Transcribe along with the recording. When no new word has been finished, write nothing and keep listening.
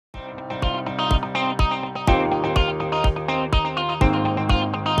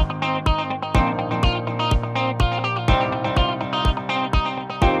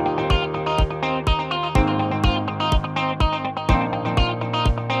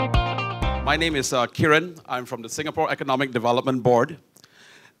My name is Kiren. I'm from the Singapore Economic Development Board.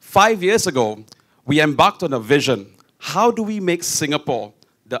 5 years ago, we embarked on a vision. How do we make Singapore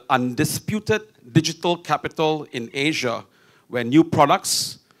the undisputed digital capital in Asia, where new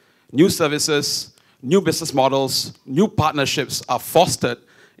products, new services, new business models, new partnerships are fostered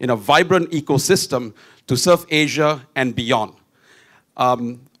in a vibrant ecosystem to serve Asia and beyond?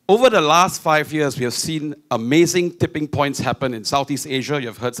 Over the last 5 years, we have seen amazing tipping points happen in Southeast Asia.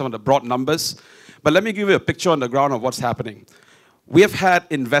 You've heard some of the broad numbers. But let me give you a picture on the ground of what's happening. We have had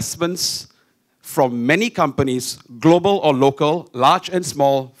investments from many companies, global or local, large and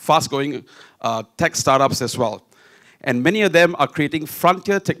small, fast-growing tech startups as well. And many of them are creating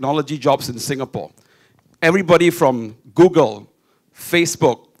frontier technology jobs in Singapore. Everybody from Google,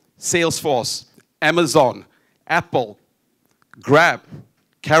 Facebook, Salesforce, Amazon, Apple, Grab,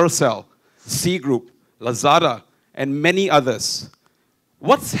 Carousell, C Group, Lazada, and many others.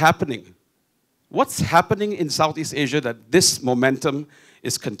 What's happening? What's happening in Southeast Asia that this momentum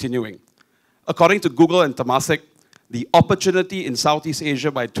is continuing? According to Google and Temasek, the opportunity in Southeast Asia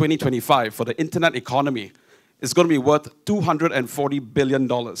by 2025 for the internet economy is going to be worth $240 billion.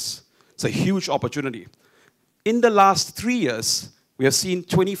 It's a huge opportunity. In the last 3 years, we have seen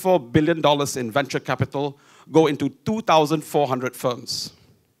 $24 billion in venture capital go into 2,400 firms.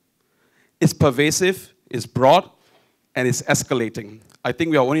 It's pervasive, it's broad, and it's escalating. I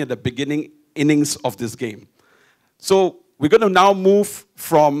think we are only at the beginning innings of this game. So we're going to now move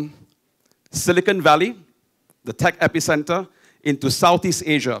from Silicon Valley, the tech epicenter, into Southeast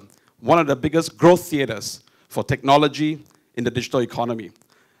Asia, one of the biggest growth theaters for technology in the digital economy.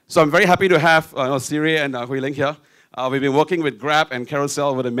 So I'm very happy to have Siri and Ling here. We've been working with Grab and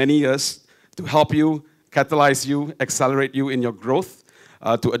Carousell over the many years to help you, catalyze you, accelerate you in your growth,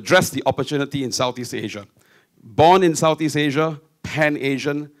 to address the opportunity in Southeast Asia. Born in Southeast Asia,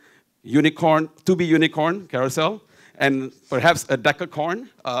 pan-Asian, unicorn, to-be unicorn, Carousell, and perhaps a decacorn,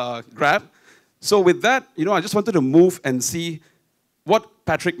 Grab. So with that, I just wanted to move and see what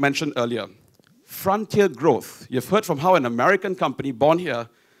Patrick mentioned earlier. Frontier growth. You've heard from how an American company born here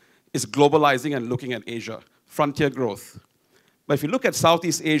is globalizing and looking at Asia. Frontier growth. But if you look at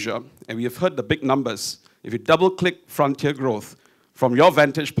Southeast Asia, and we have heard the big numbers, if you double-click frontier growth, from your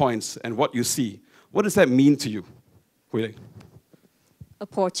vantage points and what you see, what does that mean to you? Hooi?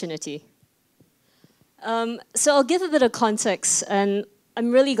 Opportunity. So I'll give a bit of context, and I'm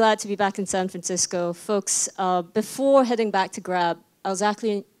really glad to be back in San Francisco. Folks, before heading back to Grab, I was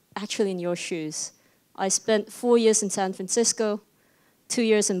actually in your shoes. I spent 4 years in San Francisco, 2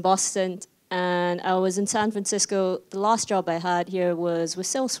 years in Boston, and I was in San Francisco. The last job I had here was with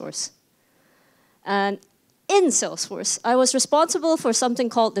Salesforce. And in Salesforce, I was responsible for something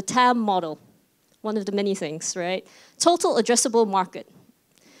called the TAM model, one of the many things, right? Total addressable market.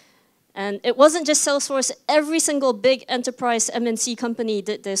 And it wasn't just Salesforce. Every single big enterprise MNC company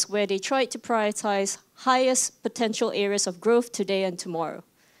did this, where they tried to prioritize highest potential areas of growth today and tomorrow.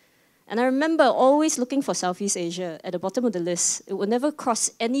 And I remember always looking for Southeast Asia at the bottom of the list. It would never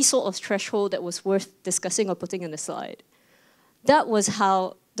cross any sort of threshold that was worth discussing or putting in a slide. That was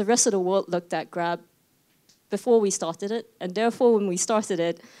how the rest of the world looked at Grab before we started it, and therefore when we started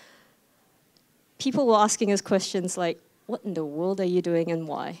it, people were asking us questions like, what in the world are you doing and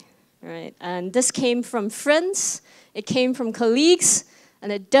why? Right? And this came from friends, it came from colleagues,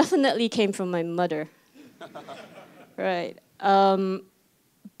 and it definitely came from my mother. Right?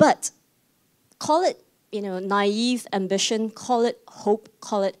 But call it naive ambition, call it hope,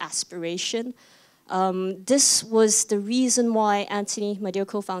 call it aspiration. This was the reason why Anthony, my dear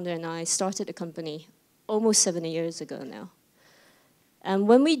co-founder, and I started the company almost 7 years ago now. And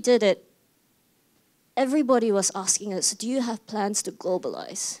when we did it, everybody was asking us, do you have plans to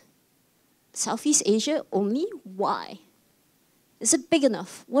globalize? Southeast Asia only? Why? Is it big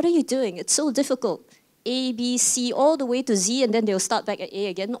enough? What are you doing? It's so difficult. A, B, C, all the way to Z, and then they'll start back at A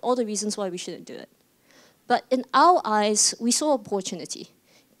again, all the reasons why we shouldn't do it. But in our eyes, we saw opportunity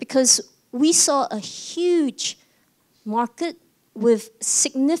because we saw a huge market with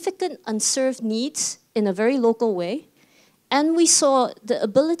significant unserved needs in a very local way, and we saw the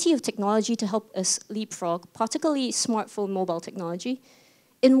ability of technology to help us leapfrog, particularly smartphone mobile technology,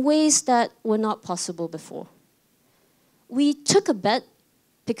 in ways that were not possible before. We took a bet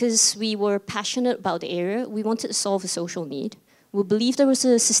because we were passionate about the area. We wanted to solve a social need. We believed there was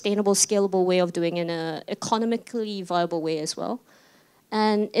a sustainable, scalable way of doing it in an economically viable way as well.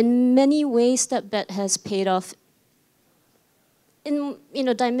 And in many ways, that bet has paid off in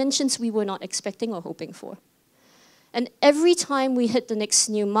dimensions we were not expecting or hoping for. And every time we hit the next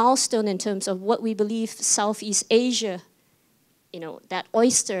new milestone in terms of what we believe Southeast Asia that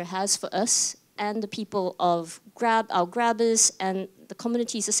Oyster has for us and the people of Grab, our Grabbers, and the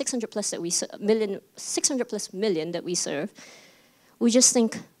communities, the 600 plus million that we serve, we just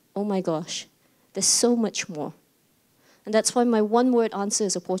think, oh my gosh, there's so much more. And that's why my one-word answer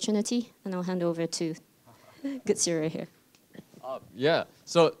is opportunity, and I'll hand over to good Surya here. Yeah,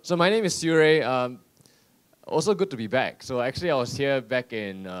 so my name is Surya. Also good to be back. So actually I was here back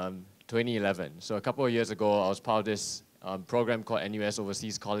in 2011. So a couple of years ago, I was part of this program called NUS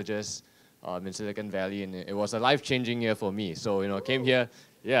Overseas Colleges in Silicon Valley, and it was a life-changing year for me. So, I came here,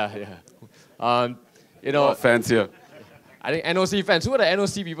 Fans here. I think NOC fans. Who are the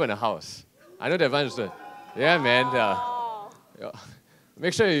NOC people in the house? I know they've understood. Yeah, man. Yeah.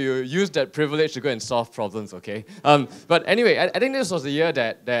 Make sure you use that privilege to go and solve problems, okay? But anyway, I think this was the year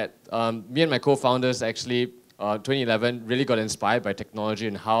that me and my co-founders actually, 2011, really got inspired by technology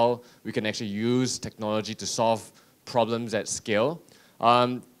and how we can actually use technology to solve problems at scale.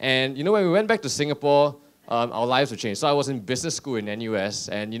 And when we went back to Singapore, our lives were changed. So I was in business school in NUS,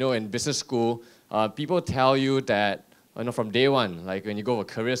 and in business school, people tell you that from day one, like when you go for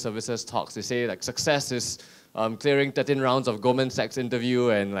career services talks, they say like success is clearing 13 rounds of Goldman Sachs interview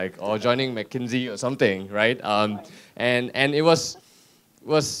and or joining McKinsey or something, right? And it was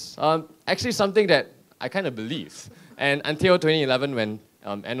actually something that I kind of believed. And until 2011, when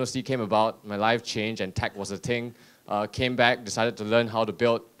NOC came about, my life changed and tech was a thing. Came back, decided to learn how to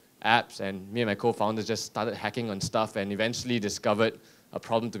build apps, and me and my co-founders just started hacking on stuff and eventually discovered a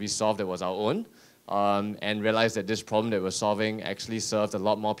problem to be solved that was our own, and realized that this problem that we're solving actually served a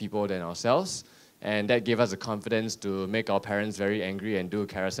lot more people than ourselves. And that gave us the confidence to make our parents very angry and do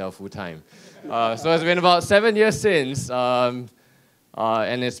Carousell full-time. So it's been about 7 years since, and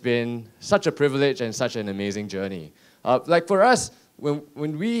it's been such a privilege and such an amazing journey. Like for us,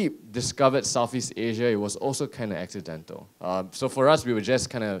 when we discovered Southeast Asia, it was also kind of accidental. So for us, we were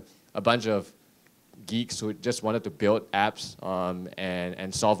just kind of a bunch of geeks who just wanted to build apps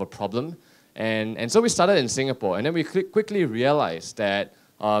and solve a problem. And so we started in Singapore, and then we quickly realized that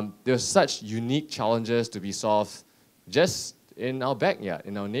there were such unique challenges to be solved just in our backyard,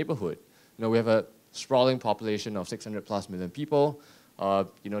 in our neighborhood. We have a sprawling population of 600 plus million people.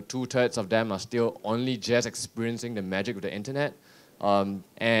 2/3 of them are still only just experiencing the magic of the internet.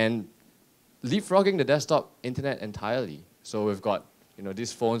 And leapfrogging the desktop internet entirely. So we've got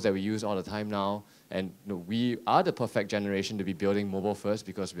these phones that we use all the time now, and we are the perfect generation to be building mobile first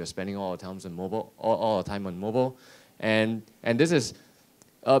because we are spending all our time on mobile, all our time on mobile, and this is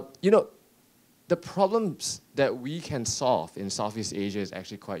the problems that we can solve in Southeast Asia is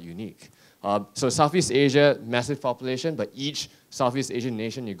actually quite unique. So Southeast Asia, massive population, but each Southeast Asian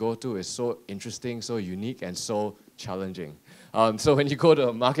nation you go to is so interesting, so unique, and so challenging. So when you go to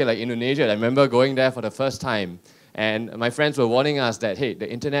a market like Indonesia, I remember going there for the first time, and my friends were warning us that, hey,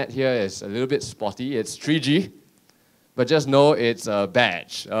 the internet here is a little bit spotty. It's 3G, but just know it's a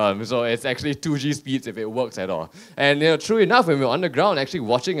badge. So it's actually 2G speeds if it works at all. And true enough, when we were on the ground actually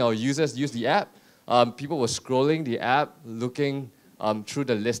watching our users use the app, people were scrolling the app, looking through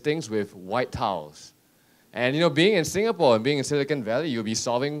the listings with white towels. And being in Singapore and being in Silicon Valley, you'll be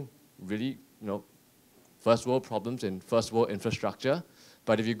solving really first world problems in first world infrastructure.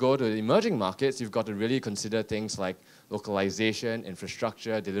 But if you go to the emerging markets, you've got to really consider things like localization,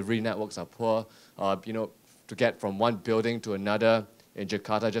 infrastructure, delivery networks are poor. To get from one building to another in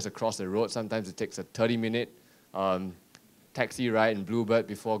Jakarta, just across the road, sometimes it takes a 30-minute taxi ride in Bluebird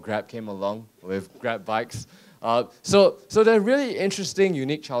before Grab came along with Grab bikes. So there are really interesting,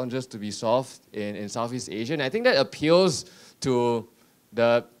 unique challenges to be solved in Southeast Asia, and I think that appeals to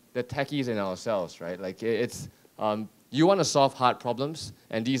the techies in ourselves, right? Like it's you want to solve hard problems,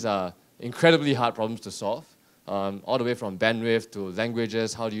 and these are incredibly hard problems to solve, all the way from bandwidth to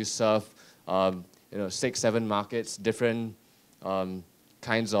languages. How do you serve 6, 7 markets, different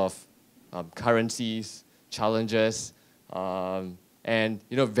kinds of currencies, challenges, and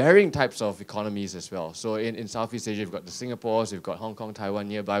varying types of economies as well. So in Southeast Asia, we've got the Singapores, we've got Hong Kong, Taiwan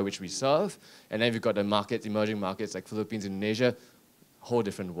nearby, which we serve, and then we've got the markets, emerging markets like Philippines, Indonesia, whole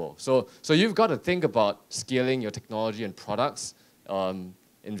different world. So you've got to think about scaling your technology and products in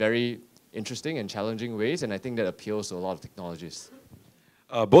very interesting and challenging ways, and I think that appeals to a lot of technologists.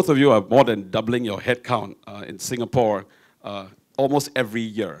 Both of you are more than doubling your headcount in Singapore almost every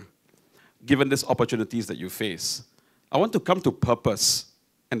year. Given these opportunities that you face, I want to come to purpose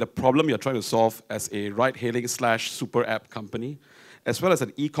and the problem you're trying to solve as a ride-hailing / super app company, as well as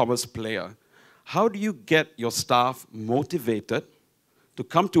an e-commerce player. How do you get your staff motivated to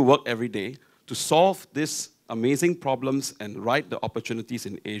come to work every day to solve these amazing problems and ride the opportunities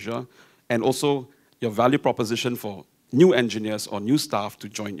in Asia, and also your value proposition for new engineers or new staff to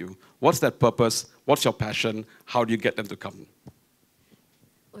join you? What's that purpose? What's your passion? How do you get them to come?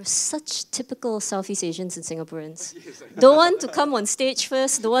 We're such typical Southeast Asians and Singaporeans. Don't want to come on stage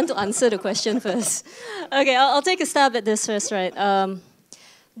first, don't want to answer the question first. Okay, I'll take a stab at this first, right?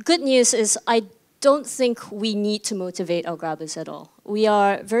 Good news is I don't think we need to motivate our grabbers at all. We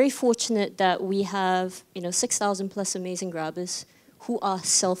are very fortunate that we have 6,000 plus amazing grabbers who are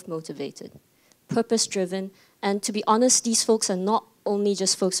self-motivated, purpose-driven, and to be honest, these folks are not only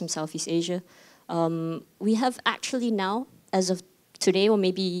just folks from Southeast Asia. We have actually now, as of today or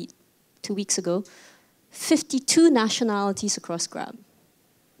maybe 2 weeks ago, 52 nationalities across Grab.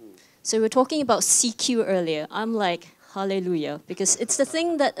 So we were talking about CQ earlier. I'm like, hallelujah, because it's the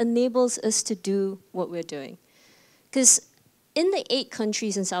thing that enables us to do what we're doing. Because in the 8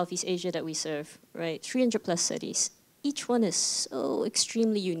 countries in Southeast Asia that we serve, right, 300 plus cities, each one is so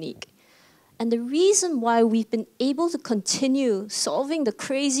extremely unique. And the reason why we've been able to continue solving the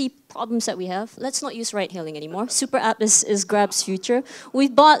crazy problems that we have, let's not use ride-hailing anymore. Super app is Grab's future.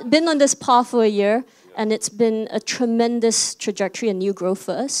 We've been on this path for a year, and it's been a tremendous trajectory and new growth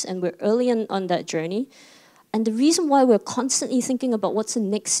for us, and we're early on that journey. And the reason why we're constantly thinking about what's the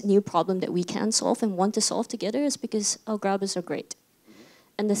next new problem that we can solve and want to solve together is because our Grabbers are great.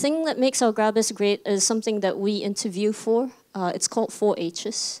 And the thing that makes our Grabbers great is something that we interview for. It's called 4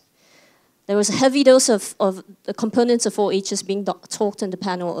 H's. There was a heavy dose of the components of 4 H's being talked in the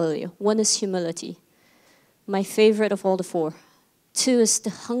panel earlier. 1 is humility, my favorite of all the 4. 2 is the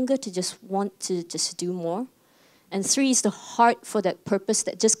hunger to just want to just do more. And 3 is the heart for that purpose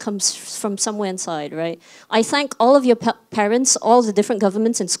that just comes from somewhere inside, right? I thank all of your parents, all the different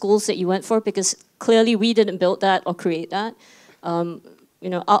governments and schools that you went for, because clearly we didn't build that or create that.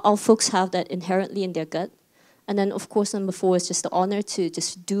 Our folks have that inherently in their gut. And then, of course, number 4 is just the honor to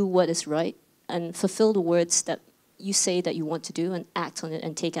just do what is right and fulfill the words that you say that you want to do and act on it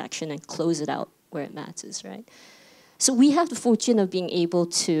and take action and close it out where it matters, right? So we have the fortune of being able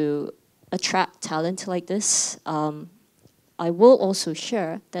to attract talent like this. I will also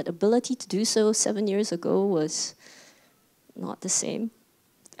share that ability to do so 7 years ago was not the same.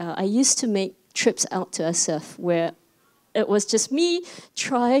 I used to make trips out to SF where it was just me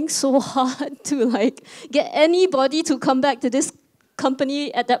trying so hard to get anybody to come back to this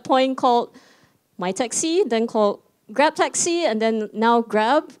company at that point called My Taxi, then called Grab Taxi, and then now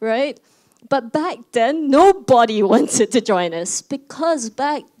Grab, right? But back then, nobody wanted to join us because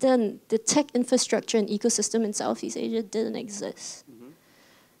back then, the tech infrastructure and ecosystem in Southeast Asia didn't exist.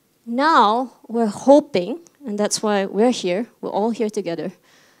 Now, we're hoping, and that's why we're here, we're all here together,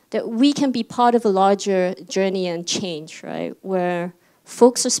 that we can be part of a larger journey and change, right? Where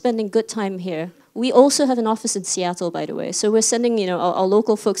folks are spending good time here. We also have an office in Seattle, by the way. So we're sending, our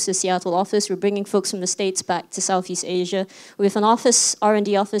local folks to the Seattle office. We're bringing folks from the States back to Southeast Asia. We have an office,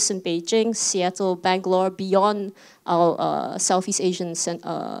 R&D office in Beijing, Seattle, Bangalore, beyond our Southeast Asian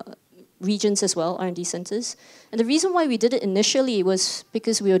regions as well, R&D centers. And the reason why we did it initially was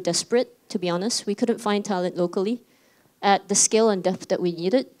because we were desperate, to be honest. We couldn't find talent locally at the scale and depth that we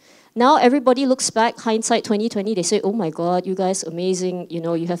needed. Now everybody looks back, hindsight 2020, they say, oh my God, you guys amazing,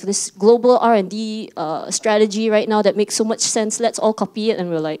 you have this global R&D strategy right now that makes so much sense, let's all copy it. And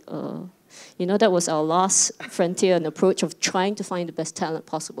we're like, that was our last frontier and approach of trying to find the best talent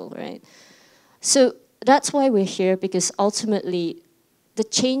possible, right? So that's why we're here, because ultimately the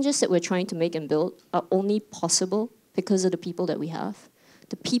changes that we're trying to make and build are only possible because of the people that we have.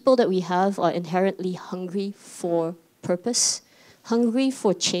 The people that we have are inherently hungry for purpose, hungry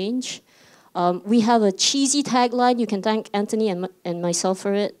for change. We have a cheesy tagline. You can thank Anthony and myself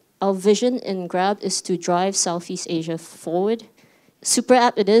for it. Our vision in Grab is to drive Southeast Asia forward. Super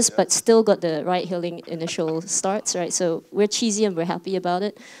app it is, but still got the ride-hailing initial starts, right? So we're cheesy and we're happy about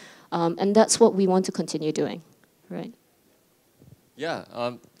it. And that's what we want to continue doing, right? Yeah.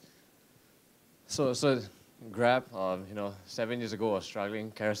 So Grab, 7 years ago was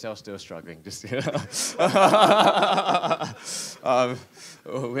struggling. Carousell still struggling.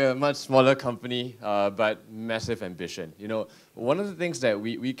 We're a much smaller company, but massive ambition. One of the things that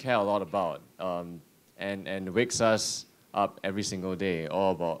we care a lot about and wakes us up every single day,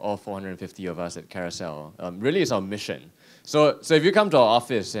 all 450 of us at Carousell, really is our mission. So if you come to our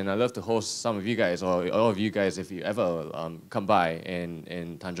office, and I'd love to host some of you guys, or all of you guys, if you ever come by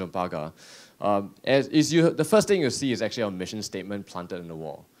in Tanjong Pagar, the first thing you'll see is actually our mission statement planted on the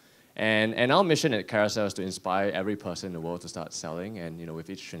wall. And our mission at Carousell is to inspire every person in the world to start selling, and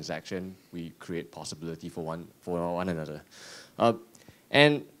with each transaction, we create possibility for one another.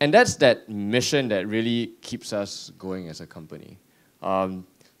 And that's that mission that really keeps us going as a company.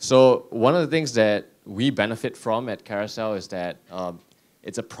 So one of the things that we benefit from at Carousell is that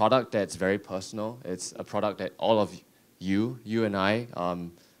it's a product that's very personal. It's a product that all of you and I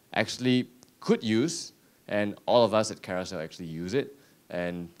actually could use, and all of us at Carousell actually use it.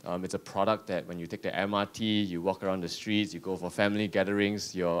 And it's a product that when you take the MRT, you walk around the streets, you go for family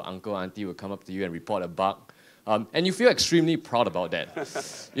gatherings, your uncle, auntie will come up to you and report a bug. And you feel extremely proud about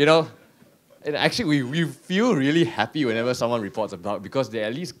that. You know, and actually we feel really happy whenever someone reports a bug because they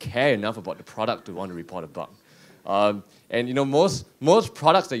at least care enough about the product to want to report a bug. And you know, most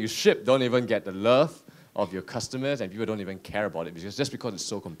products that you ship don't even get the love of your customers, and people don't even care about it just because it's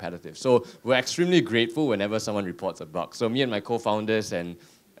so competitive. So we're extremely grateful whenever someone reports a bug. So me and my co-founders and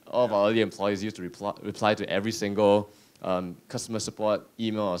all of our early employees used to reply to every single customer support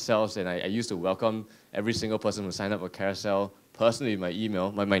email ourselves, and I used to welcome every single person who signed up for Carousell personally with my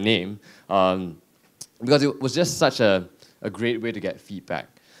email, my name, because it was just such a great way to get feedback.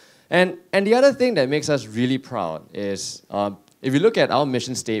 And the other thing that makes us really proud is if you look at our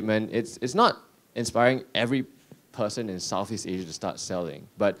mission statement, it's not inspiring every person in Southeast Asia to start selling,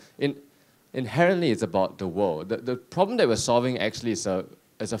 but inherently it's about the world. The problem that we're solving actually is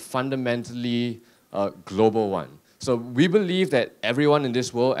a fundamentally global one. So we believe that everyone in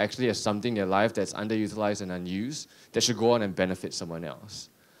this world actually has something in their life that's underutilized and unused that should go on and benefit someone else.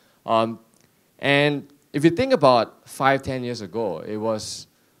 And if you think about 5-10 years ago, it was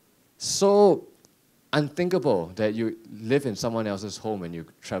so unthinkable that you live in someone else's home and you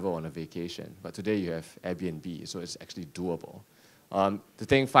travel on a vacation. But today you have Airbnb, so it's actually doable. The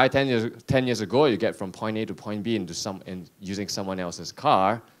thing 10 years ago, you get from point A to point B and using someone else's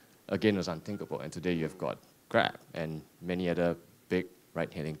car, again, was unthinkable. And today you have got Grab and many other big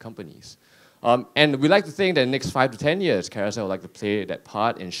ride-hailing companies. And we like to think that in the next 5 to 10 years, Carousell would like to play that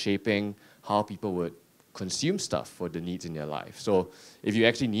part in shaping how people would consume stuff for the needs in their life. So if you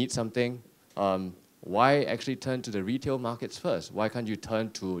actually need something, why actually turn to the retail markets first? Why can't you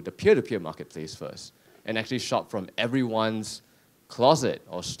turn to the peer-to-peer marketplace first and actually shop from everyone's closet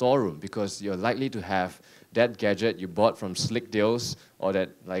or storeroom, because you're likely to have that gadget you bought from Slick Deals or that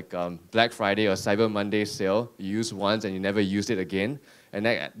Black Friday or Cyber Monday sale you used once and you never used it again, and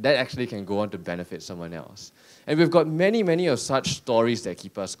that actually can go on to benefit someone else. And we've got many of such stories that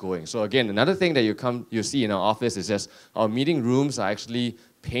keep us going. So again, another thing that you see in our office is just our meeting rooms are actually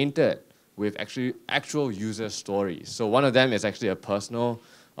painted with actual user stories. So one of them is actually a personal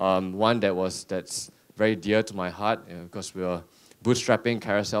one that's very dear to my heart, because we were bootstrapping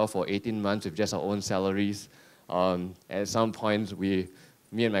Carousell for 18 months with just our own salaries. At some point, me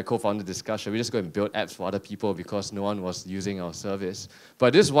and my co-founder discussed, should we just go and build apps for other people because no one was using our service?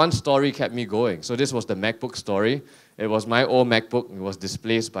 But this one story kept me going. So this was the MacBook story. It was my old MacBook. It was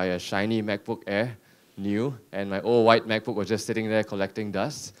displaced by a shiny MacBook Air, new, and my old white MacBook was just sitting there collecting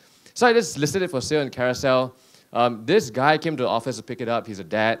dust. So I just listed it for sale in Carousell. This guy came to the office to pick it up. He's a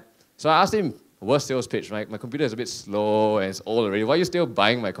dad. So I asked him, worst sales pitch, right? My computer is a bit slow and it's old already. Why are you still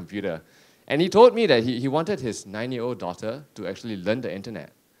buying my computer? And he told me that he wanted his 9-year-old daughter to actually learn the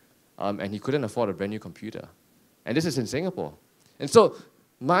internet. And he couldn't afford a brand new computer. And this is in Singapore. And so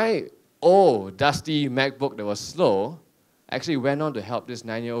my old, dusty MacBook that was slow actually went on to help this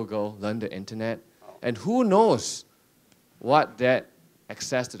 9-year-old girl learn the internet. And who knows what that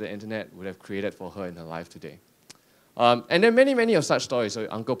access to the internet would have created for her in her life today. And there are many of such stories. So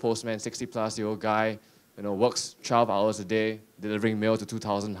Uncle Postman, 60-plus-year-old guy, works 12 hours a day, delivering mail to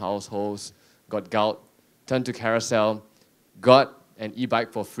 2,000 households, got gout, turned to Carousell, got an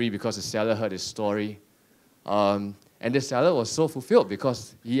e-bike for free because the seller heard his story. And the seller was so fulfilled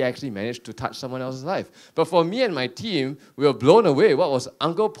because he actually managed to touch someone else's life. But for me and my team, we were blown away. What was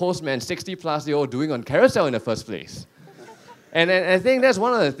Uncle Postman, 60-plus-year-old, doing on Carousell in the first place? And I think that's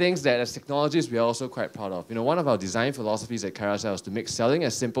one of the things that as technologists we are also quite proud of. One of our design philosophies at Carousell is to make selling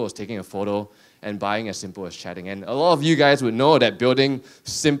as simple as taking a photo and buying as simple as chatting. And a lot of you guys would know that building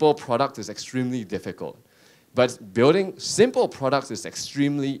simple products is extremely difficult. But building simple products is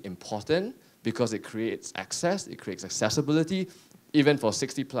extremely important because it creates access, it creates accessibility, even for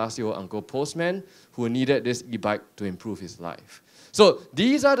 60-plus-year-old Uncle Postman who needed this e-bike to improve his life. So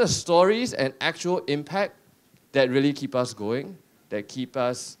these are the stories and actual impact that really keep us going, that keep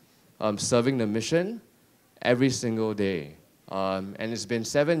us serving the mission every single day. And it's been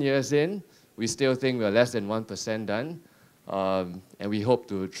 7 years in. We still think we're less than 1% done. And we hope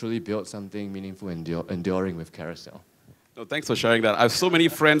to truly build something meaningful and enduring with Carousell. No, thanks for sharing that. I have so many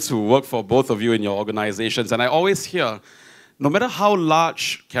friends who work for both of you in your organizations, and I always hear, no matter how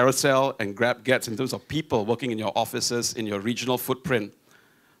large Carousell and Grab gets in terms of people working in your offices, in your regional footprint,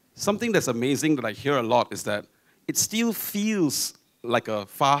 something that's amazing that I hear a lot is that it still feels like a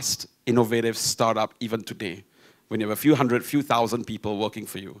fast, innovative startup even today, when you have a few hundred, few thousand people working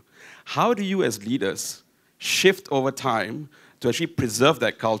for you, how do you as leaders shift over time to actually preserve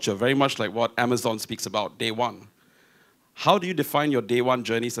that culture, very much like what Amazon speaks about, day one? How do you define your day one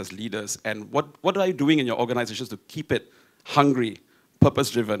journeys as leaders, and what are you doing in your organizations to keep it hungry,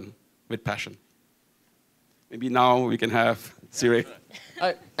 purpose-driven, with passion? Maybe now we can have Siri.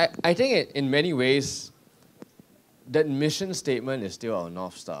 I think in many ways, that mission statement is still our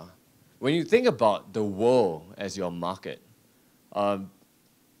North Star. When you think about the world as your market,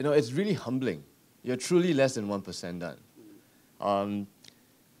 it's really humbling. You're truly less than 1% done.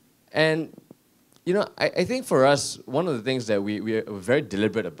 I think for us, one of the things that we're very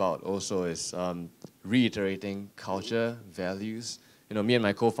deliberate about also is reiterating culture, values. Me and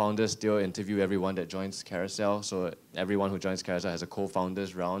my co-founders still interview everyone that joins Carousell, so everyone who joins Carousell has a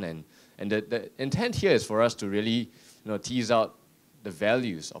co-founders round, and the intent here is for us to really tease out the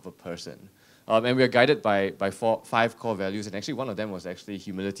values of a person. And we are guided by 5 core values, and actually one of them was actually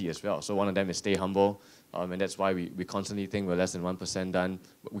humility as well. So one of them is stay humble, and that's why we constantly think we're less than 1% done,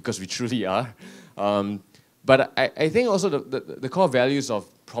 because we truly are. But I think also the core values of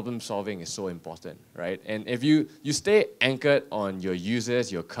problem solving is so important, right? And if you stay anchored on your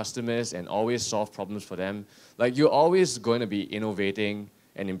users, your customers, and always solve problems for them, like you're always going to be innovating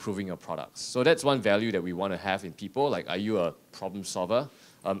and improving your products. So that's one value that we want to have in people, like are you a problem solver?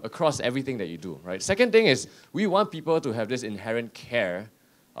 Across everything that you do, right? Second thing is we want people to have this inherent care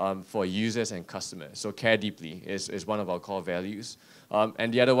for users and customers. So care deeply is one of our core values.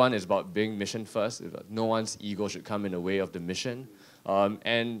 And the other one is about being mission first. No one's ego should come in the way of the mission.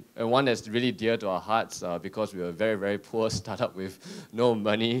 And one that's really dear to our hearts because we were a very, very poor startup with no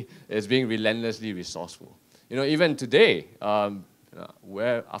money is being relentlessly resourceful. Even today,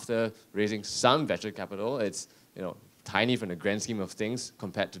 where after raising some venture capital, it's tiny from the grand scheme of things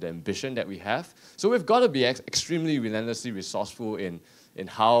compared to the ambition that we have. So we've got to be extremely relentlessly resourceful in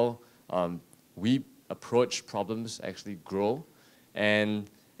how we approach problems, actually grow. And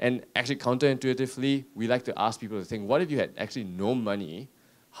actually counterintuitively, we like to ask people to think, what if you had actually no money?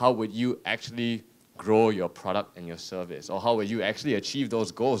 How would you actually grow your product and your service? Or how would you actually achieve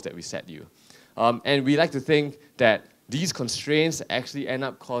those goals that we set you? And we like to think that these constraints actually end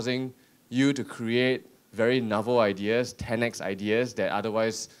up causing you to create very novel ideas, 10x ideas that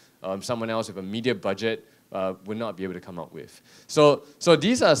otherwise someone else with a media budget would not be able to come up with. So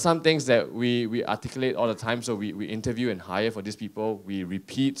these are some things that we articulate all the time. So we interview and hire for these people. We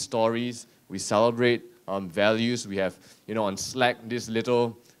repeat stories. We celebrate values. We have, on Slack, these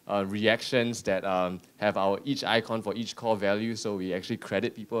little reactions that have each icon for each core value. So we actually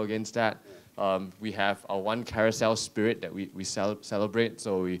credit people against that. We have our one Carousell spirit that we celebrate.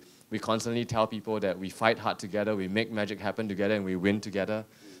 So we constantly tell people that we fight hard together, we make magic happen together, and we win together.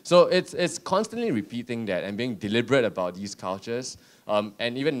 So it's constantly repeating that and being deliberate about these cultures.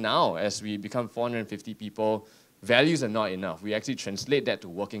 And even now, as we become 450 people, values are not enough. We actually translate that to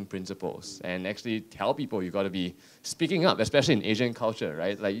working principles and actually tell people you've got to be speaking up, especially in Asian culture,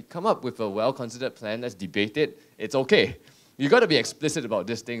 right? Like you come up with a well-considered plan, let's debate it, it's okay. You've got to be explicit about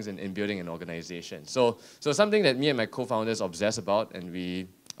these things in building an organization. So something that me and my co-founders obsess about, and we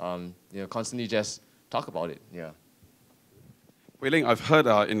constantly just talk about it. Yeah. Ling, I've heard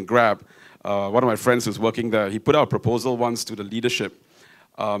in Grab, one of my friends who's working there, he put out a proposal once to the leadership,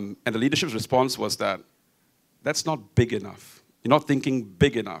 and the leadership's response was that's not big enough. You're not thinking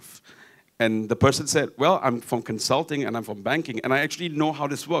big enough. And the person said, well, I'm from consulting and I'm from banking, and I actually know how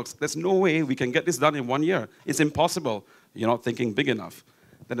this works. There's no way we can get this done in 1 year. It's impossible. You're not thinking big enough.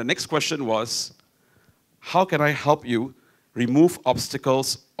 Then the next question was, how can I help you remove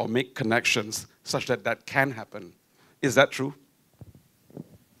obstacles or make connections such that that can happen? Is that true?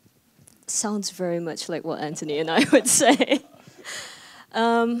 Sounds very much like what Anthony and I would say.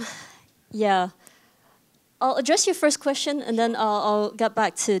 Yeah. I'll address your first question, and then I'll get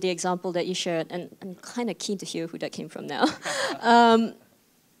back to the example that you shared, and I'm kind of keen to hear who that came from now.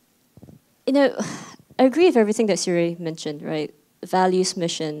 I agree with everything that Siri mentioned, right? Values,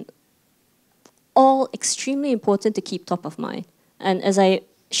 mission, all extremely important to keep top of mind. And as I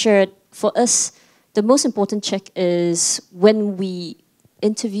shared, for us, the most important check is when we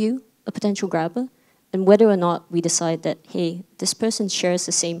interview a potential grabber, and whether or not we decide that, hey, this person shares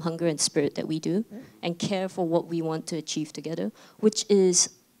the same hunger and spirit that we do and care for what we want to achieve together, which is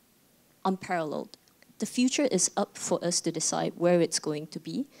unparalleled. The future is up for us to decide where it's going to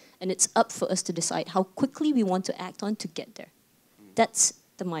be, and it's up for us to decide how quickly we want to act on to get there. That's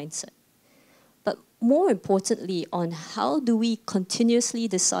the mindset. But more importantly, on how do we continuously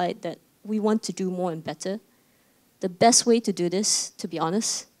decide that we want to do more and better, The best way to do this, to be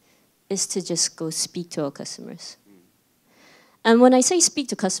honest, is to just go speak to our customers. And when I say speak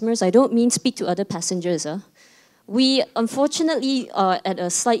to customers, I don't mean speak to other passengers. We unfortunately are at a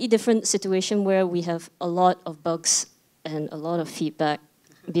slightly different situation where we have a lot of bugs and a lot of feedback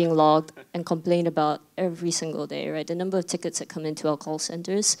being logged and complained about every single day, right? The number of tickets that come into our call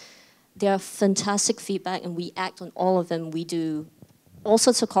centers, they are fantastic feedback and we act on all of them. We do all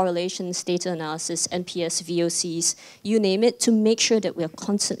sorts of correlations, data analysis, NPS, VOCs, you name it, to make sure that we are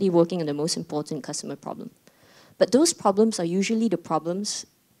constantly working on the most important customer problem. But those problems are usually the problems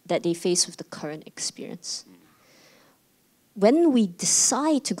that they face with the current experience. When we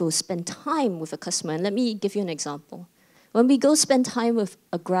decide to go spend time with a customer, and let me give you an example. When we go spend time with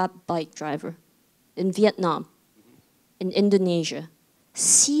a Grab bike driver in Vietnam, in Indonesia,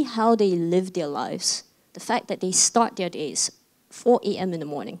 see how they live their lives. The fact that they start their days 4 a.m. in the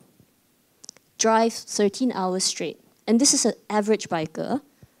morning, drive 13 hours straight. And this is an average biker,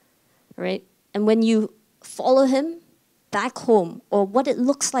 right? And when you follow him back home, or what it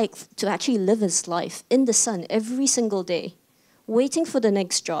looks like to actually live his life in the sun every single day, waiting for the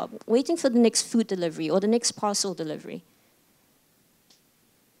next job, waiting for the next food delivery or the next parcel delivery.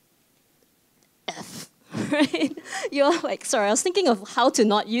 F, right? You're like, sorry, I was thinking of how to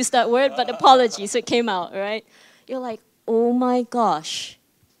not use that word, but apologies, it came out, right? You're like, oh my gosh,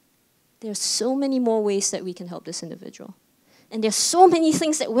 there's so many more ways that we can help this individual. And there's so many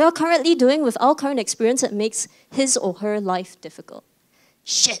things that we're currently doing with our current experience that makes his or her life difficult.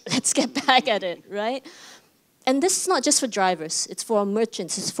 Shit, let's get back at it, right? And this is not just for drivers, it's for our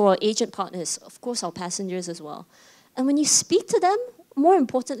merchants, it's for our agent partners, of course our passengers as well. And when you speak to them, more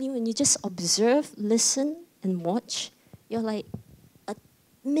importantly, when you just observe, listen, and watch, you're like,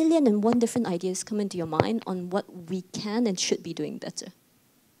 1,000,001 different ideas come into your mind on what we can and should be doing better.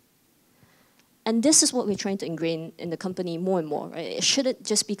 And this is what we're trying to ingrain in the company more and more, right? It shouldn't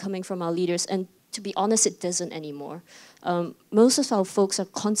just be coming from our leaders, and to be honest, it doesn't anymore. Most of our folks are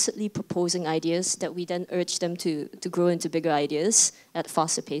constantly proposing ideas that we then urge them to grow into bigger ideas at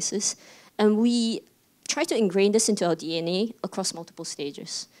faster paces. And we try to ingrain this into our DNA across multiple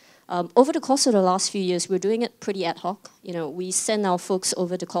stages. Over the course of the last few years, we're doing it pretty ad hoc. You know, we send our folks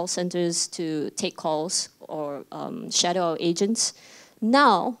over to call centers to take calls or shadow our agents.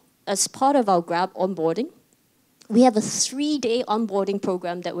 Now, as part of our Grab onboarding, we have a 3-day onboarding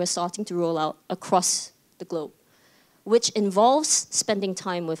program that we're starting to roll out across the globe, which involves spending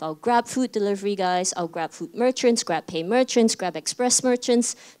time with our Grab food delivery guys, our Grab food merchants, Grab Pay merchants, Grab Express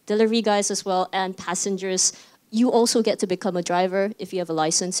merchants, delivery guys as well, and passengers. You also get to become a driver if you have a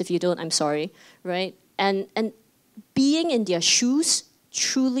license. If you don't, I'm sorry, right? And being in their shoes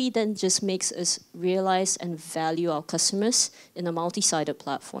truly then just makes us realize and value our customers in a multi-sided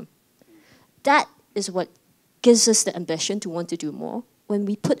platform. That is what gives us the ambition to want to do more when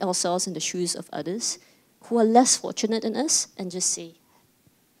we put ourselves in the shoes of others who are less fortunate than us and just say,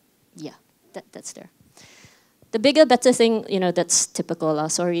 yeah, that's there. The bigger, better thing, you know, that's typical.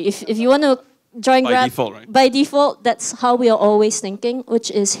 Sorry, if you want to join Grab, default, right? By default, that's how we are always thinking,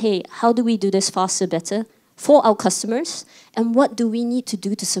 which is, hey, how do we do this faster, better for our customers? And what do we need to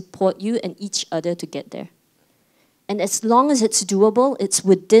do to support you and each other to get there? And as long as it's doable, it's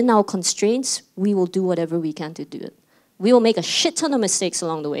within our constraints, we will do whatever we can to do it. We will make a shit ton of mistakes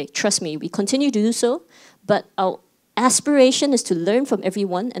along the way. Trust me, we continue to do so, but our aspiration is to learn from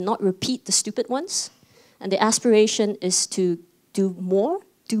everyone and not repeat the stupid ones. And the aspiration is to do more,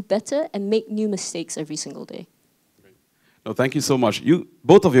 do better, and make new mistakes every single day. No, thank you so much.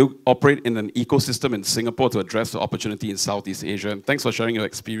 Both of you operate in an ecosystem in Singapore to address the opportunity in Southeast Asia, and thanks for sharing your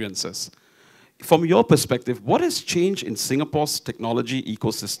experiences. From your perspective, what has changed in Singapore's technology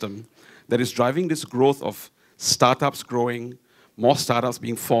ecosystem that is driving this growth of startups growing, more startups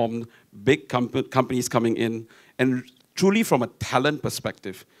being formed, big companies coming in, and truly from a talent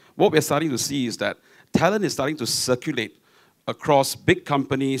perspective, what we're starting to see is that talent is starting to circulate across big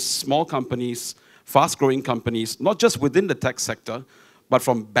companies, small companies, fast-growing companies, not just within the tech sector, but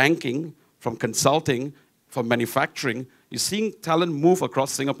from banking, from consulting, from manufacturing. You're seeing talent move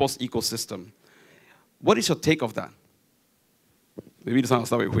across Singapore's ecosystem. What is your take of that? Maybe this one I'll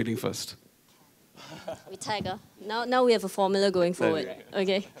start with Hui Ling first. We tag, Now we have a formula going forward.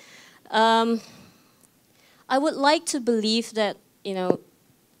 Okay. I would like to believe that, you know,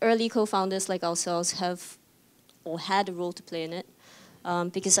 early co-founders like ourselves have or had a role to play in it.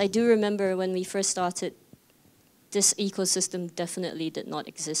 Because I do remember when we first started, this ecosystem definitely did not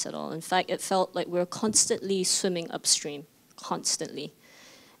exist at all. In fact, it felt like we were constantly swimming upstream, constantly.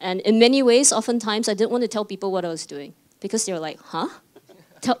 And in many ways, oftentimes, I didn't want to tell people what I was doing because they were like, huh?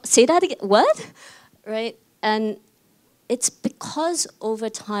 Say that again, what? Right? And it's because over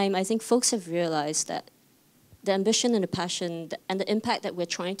time, I think folks have realized that the ambition and the passion and the impact that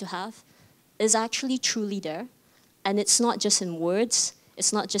we're trying to have is actually truly there. And it's not just in words,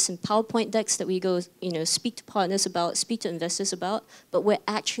 it's not just in PowerPoint decks that we go, speak to partners about, speak to investors about, but we're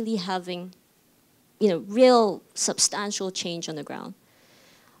actually having, real substantial change on the ground.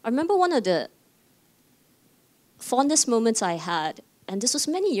 I remember one of the fondest moments I had, and this was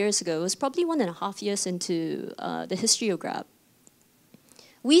many years ago, it was probably 1.5 years into the history of Grab.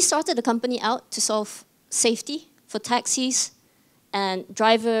 We started the company out to solve safety for taxis and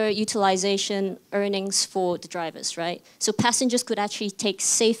driver utilization earnings for the drivers, right? So passengers could actually take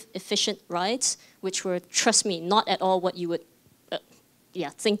safe, efficient rides, which were, trust me, not at all what you would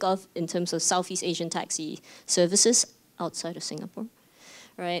think of in terms of Southeast Asian taxi services outside of Singapore,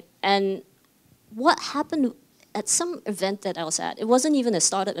 right? And what happened at some event that I was at, it wasn't even a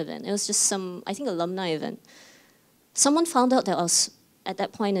startup event, it was just some, I think, alumni event. Someone found out that I was, at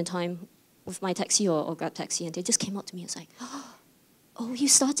that point in time, with my taxi or Grab taxi, and they just came up to me and was like, oh, you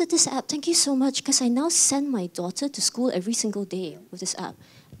started this app, thank you so much, because I now send my daughter to school every single day with this app.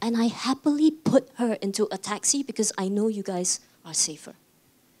 And I happily put her into a taxi because I know you guys are safer.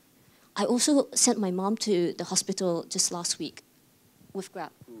 I also sent my mom to the hospital just last week with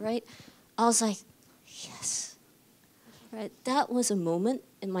Grab, right? I was like, yes. Right? That was a moment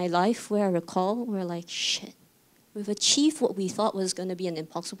in my life where I recall, we're like, shit, we've achieved what we thought was going to be an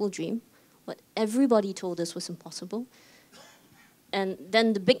impossible dream, what everybody told us was impossible. And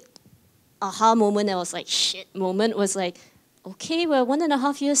then the big aha moment, I was like, shit moment, was like, okay, we're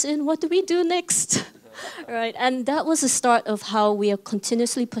 1.5 years in, what do we do next? Right? And that was the start of how we are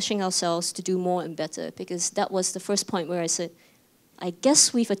continuously pushing ourselves to do more and better, because that was the first point where I said, I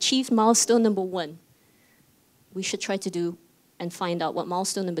guess we've achieved milestone number 1. We should try to do and find out what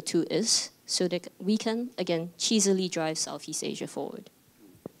milestone number 2 is, so that we can, again, cheesily drive Southeast Asia forward.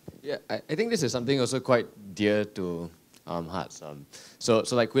 Yeah, I think this is something also quite dear to hearts. So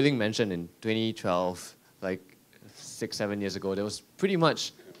like Ling mentioned, in 2012, like 6-7 years ago, there was pretty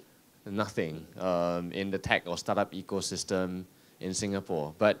much nothing in the tech or startup ecosystem in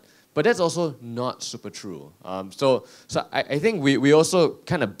Singapore. But that's also not super true. So I think we also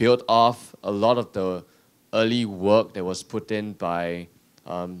kind of built off a lot of the early work that was put in by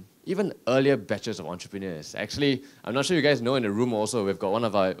even earlier batches of entrepreneurs. Actually, I'm not sure you guys know, in the room also, we've got one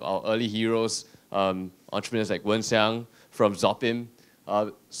of our early heroes, entrepreneurs like Wen Xiang from Zopim.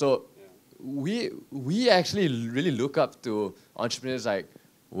 So we actually really look up to entrepreneurs like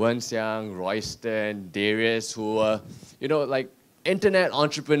Wen Xiang, Royston, Darius, who were, like internet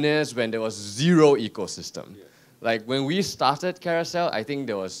entrepreneurs when there was zero ecosystem. Yeah. Like when we started Carousell, I think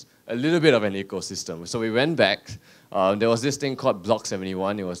there was a little bit of an ecosystem. So we went back. There was this thing called Block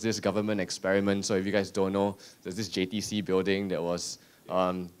 71. It was this government experiment. So if you guys don't know, there's this JTC building that was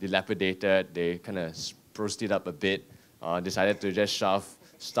dilapidated. They kind of spruced it up a bit. Decided to just shove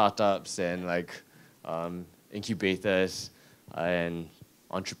startups and like incubators and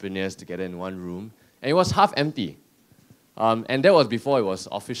entrepreneurs together in one room. And it was half empty. And that was before it was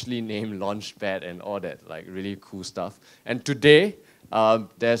officially named Launchpad and all that like really cool stuff. And today,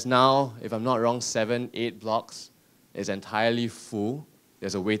 there's now, if I'm not wrong, 7-8 blocks. It's entirely full.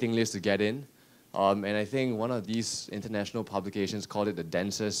 There's a waiting list to get in. And I think one of these international publications called it the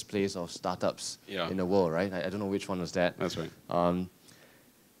densest place of startups in the world, right? I don't know which one was that. That's right.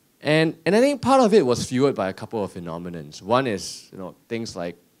 And I think part of it was fueled by a couple of phenomenons. One is things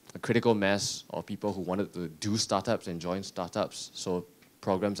like a critical mass of people who wanted to do startups and join startups. So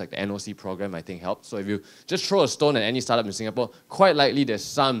programs like the NOC program, I think, helped. So if you just throw a stone at any startup in Singapore, quite likely there's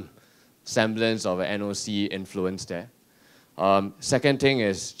some semblance of an NOC influence there. Second thing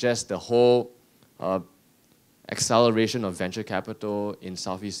is just the whole acceleration of venture capital in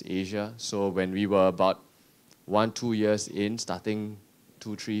Southeast Asia. So when we were about 1-2 years in, starting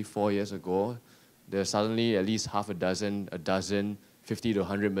 2, 3, 4 years ago, there's suddenly at least half a dozen $50 to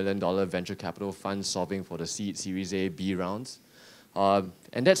 $100 million venture capital funds solving for the seed, Series A, B rounds. And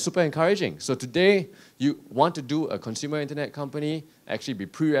that's super encouraging. So today, you want to do a consumer internet company, actually be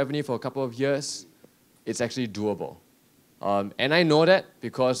pre-revenue for a couple of years, it's actually doable. And I know that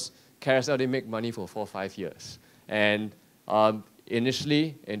because Carousell, they make money for 4 or 5 years. And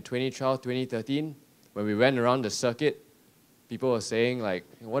initially, in 2012, 2013, when we went around the circuit, people were saying, like,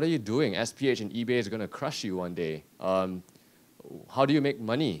 what are you doing? SPH and eBay is going to crush you one day. How do you make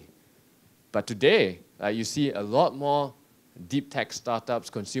money? But today, you see a lot more deep tech startups,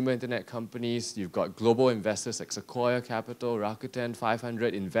 consumer internet companies. You've got global investors like Sequoia Capital, Rakuten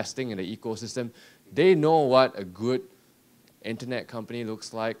 500 investing in the ecosystem. They know what a good internet company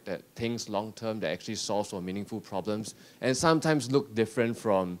looks like, that thinks long-term, that actually solves for meaningful problems, and sometimes look different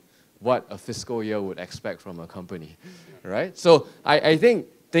from what a fiscal year would expect from a company, right? So I think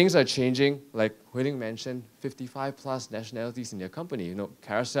things are changing. Like Ling mentioned, 55 plus nationalities in their company. You know,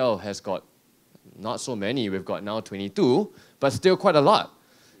 Carousell has got not so many. We've got now 22, but still quite a lot.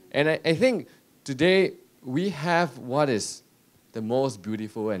 And I think today we have what is the most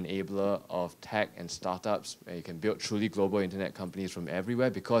beautiful enabler of tech and startups, where you can build truly global internet companies from everywhere,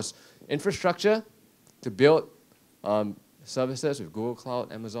 because infrastructure to build services with Google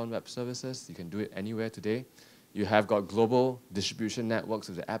Cloud, Amazon Web Services, you can do it anywhere today. You have got global distribution networks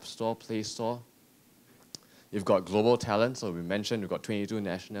with the App Store, Play Store. You've got global talent, so we mentioned we've got 22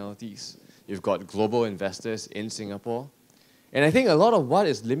 nationalities. You've got global investors in Singapore. And I think a lot of what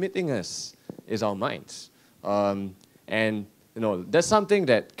is limiting us is our minds. And you know, that's something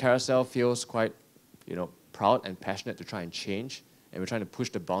that Carousell feels quite, you know, proud and passionate to try and change. And we're trying to push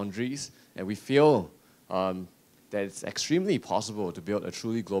the boundaries. And we feel that it's extremely possible to build a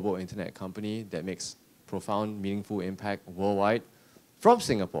truly global internet company that makes profound, meaningful impact worldwide from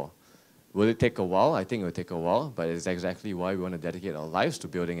Singapore. Will it take a while? I think it will take a while, but it's exactly why we want to dedicate our lives to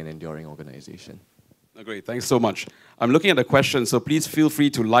building an enduring organization. Great, thanks so much. I'm looking at the questions, so please feel free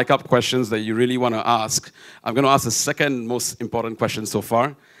to like up questions that you really want to ask. I'm going to ask the second most important question so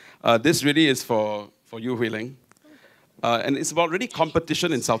far. This really is for you, Ling. And it's about really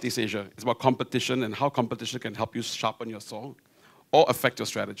competition in Southeast Asia. It's about competition and how competition can help you sharpen your saw or affect your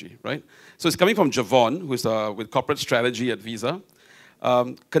strategy, right? So it's coming from Javon, who's with corporate strategy at Visa.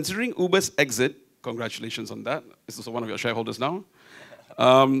 Considering Uber's exit, congratulations on that. This is also one of your shareholders now.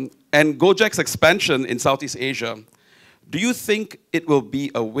 And Gojek's expansion in Southeast Asia, do you think it will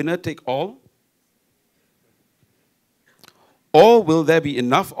be a winner-take-all? Or will there be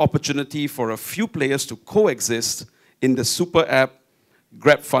enough opportunity for a few players to coexist in the super app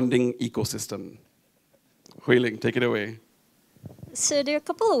Grab funding ecosystem? Ling, take it away. So there are a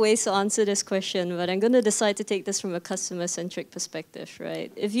couple of ways to answer this question, but I'm going to decide to take this from a customer-centric perspective,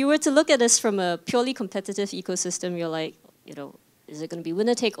 right? If you were to look at this from a purely competitive ecosystem, you're like, you know, is it going to be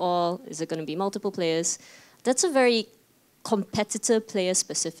winner-take-all? Is it going to be multiple players? That's a very competitor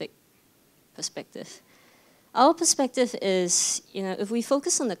player-specific perspective. Our perspective is, you know, if we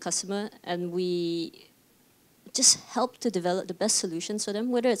focus on the customer and we just help to develop the best solutions for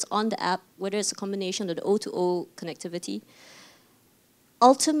them, whether it's on the app, whether it's a combination of the O2O connectivity,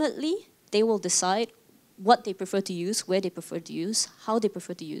 ultimately, they will decide what they prefer to use, where they prefer to use, how they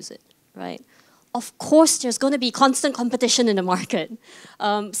prefer to use it, right? Of course, there's going to be constant competition in the market.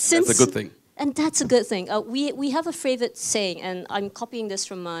 That's a good thing. And that's a good thing. We have a favorite saying, and I'm copying this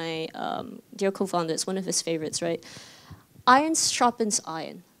from my dear co-founder. It's one of his favorites, right? Iron sharpens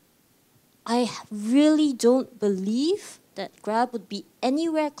iron. I really don't believe that Grab would be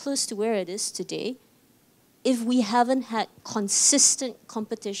anywhere close to where it is today if we haven't had consistent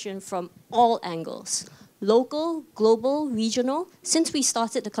competition from all angles. Local, global, regional. Since we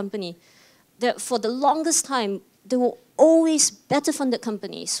started the company, that for the longest time, there were always better funded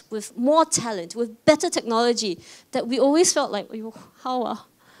companies with more talent, with better technology, that we always felt like, how,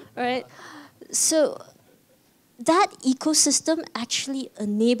 right? So that ecosystem actually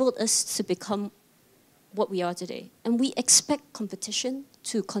enabled us to become what we are today. And we expect competition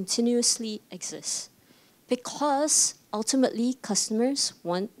to continuously exist because ultimately customers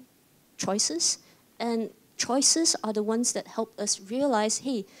want choices, and choices are the ones that help us realize,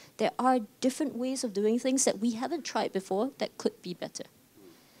 hey, there are different ways of doing things that we haven't tried before that could be better.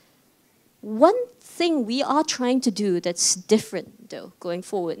 One thing we are trying to do that's different, though, going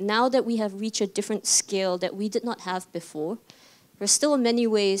forward, now that we have reached a different scale that we did not have before, we're still in many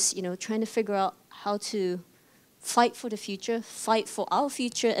ways, you know, trying to figure out how to fight for the future, fight for our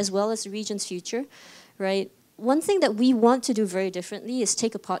future as well as the region's future, right? One thing that we want to do very differently is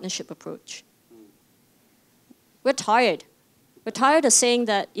take a partnership approach. We're tired. We're tired of saying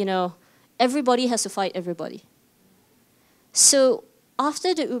that, you know, everybody has to fight everybody. So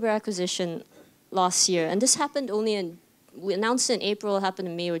after the Uber acquisition last year, and this happened we announced it in April, it happened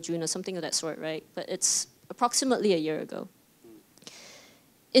in May or June or something of that sort, right? But it's approximately a year ago.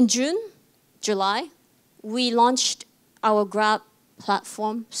 In June, July, we launched our Grab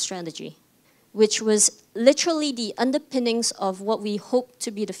platform strategy, which was literally the underpinnings of what we hope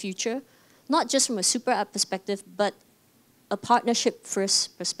to be the future, not just from a super app perspective, but a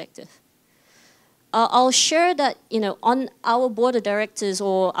partnership-first perspective. I'll share that, you know, on our board of directors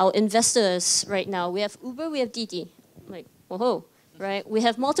or our investors right now, we have Uber, we have Didi, like, whoa, right? We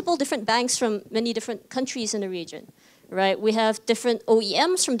have multiple different banks from many different countries in the region, right? We have different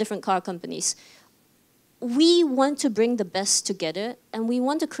OEMs from different car companies. we want to bring the best together, and we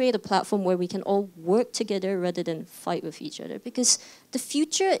want to create a platform where we can all work together rather than fight with each other. Because the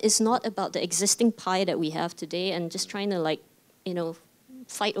future is not about the existing pie that we have today and just trying to, like, you know,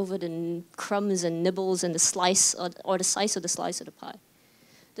 fight over the crumbs and nibbles and the slice or the size of the pie.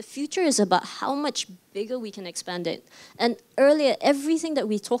 The future is about how much bigger we can expand it. And earlier, everything that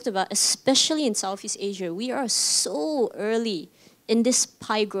we talked about, especially in Southeast Asia, we are so early in this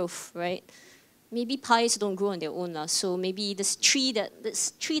pie growth, right? Maybe pies don't grow on their own, so maybe this tree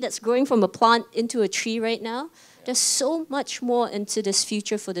that's growing from a plant into a tree right now, there's so much more into this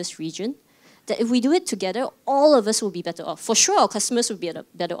future for this region that if we do it together, all of us will be better off. For sure, our customers will be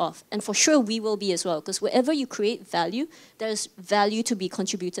better off, and for sure, we will be as well, because wherever you create value, there's value to be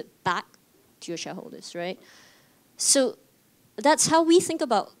contributed back to your shareholders, right? So that's how we think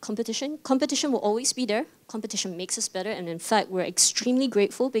about competition. Competition will always be there. Competition makes us better, and in fact, we're extremely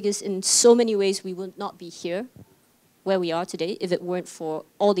grateful because in so many ways, we would not be here where we are today if it weren't for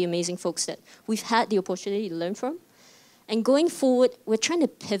all the amazing folks that we've had the opportunity to learn from. And going forward, we're trying to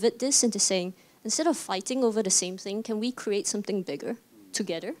pivot this into saying, instead of fighting over the same thing, can we create something bigger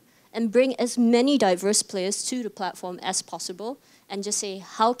together and bring as many diverse players to the platform as possible and just say,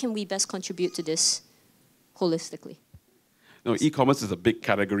 how can we best contribute to this holistically? No, e-commerce is a big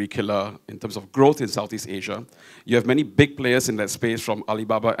category killer in terms of growth in Southeast Asia. You have many big players in that space from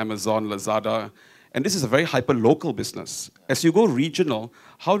Alibaba, Amazon, Lazada, and this is a very hyper-local business. As you go regional,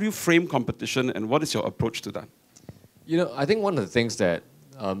 how do you frame competition and what is your approach to that? You know, I think one of the things that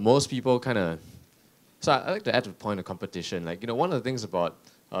most people kind of... So I like to add to the point of competition. Like, you know, one of the things about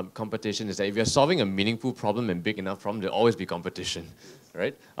competition is that if you're solving a meaningful problem and big enough problem, there'll always be competition,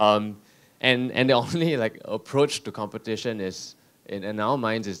 right? And the only like approach to competition is, in our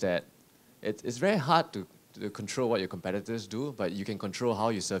minds, is that it's very hard to control what your competitors do, but you can control how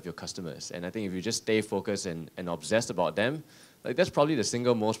you serve your customers. And I think if you just stay focused and obsessed about them, like that's probably the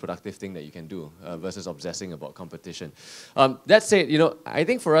single most productive thing that you can do versus obsessing about competition. That said, you know, I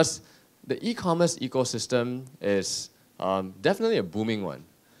think for us, the e-commerce ecosystem is definitely a booming one.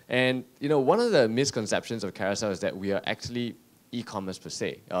 And you know, one of the misconceptions of Carousell is that we are actually e-commerce per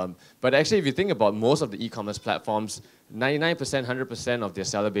se. But actually, if you think about most of the e-commerce platforms, 99%, 100% of their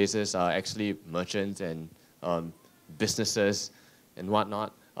seller bases are actually merchants and businesses and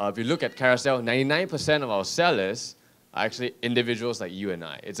whatnot. If you look at Carousell, 99% of our sellers are actually individuals like you and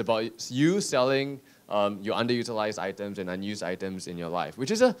I. It's about you selling your underutilized items and unused items in your life,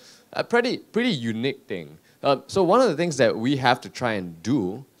 which is a pretty unique thing. So one of the things that we have to try and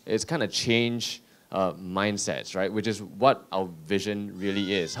do is kind of change mindsets, right? Which is what our vision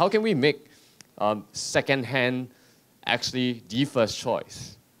really is. How can we make secondhand actually the first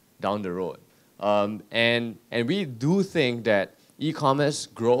choice down the road? And we do think that e-commerce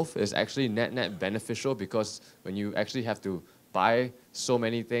growth is actually net beneficial because when you actually have to buy so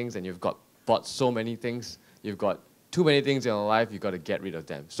many things and you've bought so many things, you've got too many things in your life, you've got to get rid of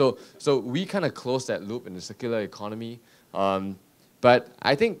them. So we kind of close that loop in the circular economy. But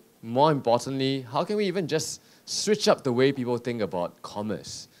I think more importantly, how can we even just switch up the way people think about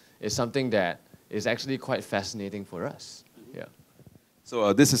commerce is something that is actually quite fascinating for us. Yeah.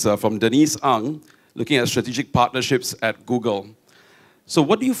 So this is from Denise Ang, looking at strategic partnerships at Google. So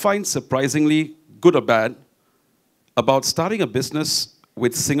what do you find surprisingly, good or bad, about starting a business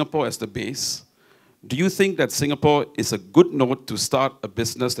with Singapore as the base? Do you think that Singapore is a good node to start a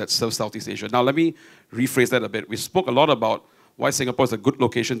business that serves Southeast Asia? Now, let me rephrase that a bit. We spoke a lot about why Singapore is a good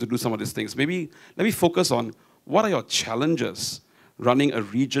location to do some of these things. Maybe let me focus on what are your challenges running a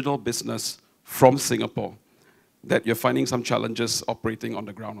regional business from Singapore that you're finding some challenges operating on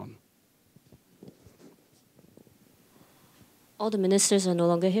the ground on? All the ministers are no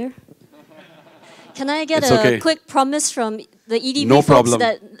longer here. Can I get It's a okay. quick promise from the EDB No folks problem.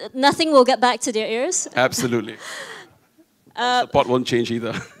 that nothing will get back to their ears? Absolutely. The pot won't change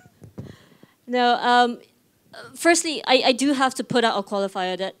either. No, firstly, I do have to put out a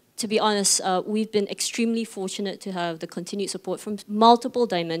qualifier that, to be honest, we've been extremely fortunate to have the continued support from multiple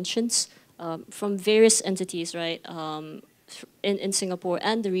dimensions, from various entities, right, in Singapore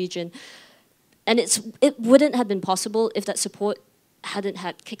and the region. And it wouldn't have been possible if that support hadn't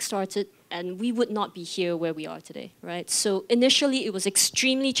had kickstarted, and we would not be here where we are today, right? So initially, it was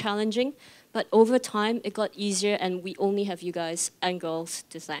extremely challenging, but over time, it got easier, and we only have you guys and girls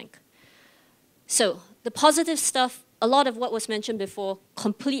to thank. So the positive stuff, a lot of what was mentioned before,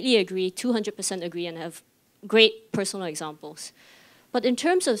 completely agree, 200% agree, and have great personal examples. But in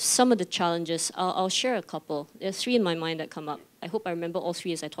terms of some of the challenges, I'll share a couple. There are three in my mind that come up. I hope I remember all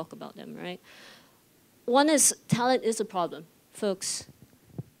three as I talk about them, right? One is talent is a problem, folks.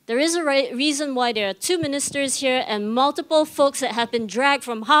 There is a reason why there are 2 ministers here and multiple folks that have been dragged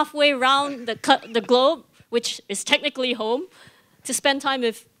from halfway around the globe, which is technically home, to spend time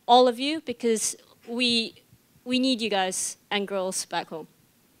with all of you, because we need you guys and girls back home,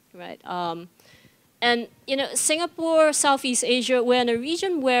 right? And you know, Singapore, Southeast Asia, we're in a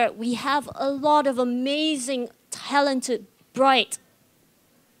region where we have a lot of amazing, talented, bright,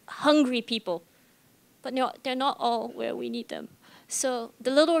 hungry people, but no, they're not all where we need them. So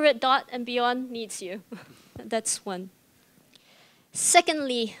the little red dot and beyond needs you. That's one.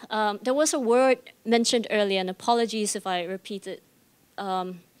 Secondly, there was a word mentioned earlier, and apologies if I repeat it.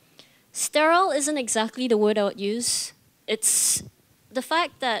 Sterile isn't exactly the word I would use. It's the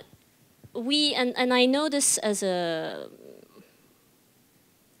fact that we, and I know this as a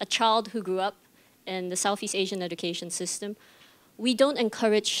child who grew up in the Southeast Asian education system, we don't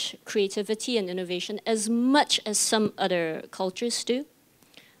encourage creativity and innovation as much as some other cultures do.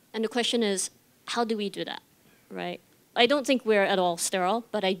 And the question is, how do we do that, right? I don't think we're at all sterile,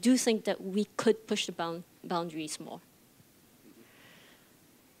 but I do think that we could push the boundaries more.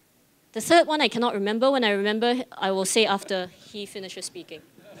 The third one I cannot remember. When I remember, I will say after he finishes speaking.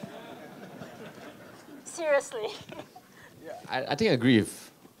 Seriously. Yeah, I think I agree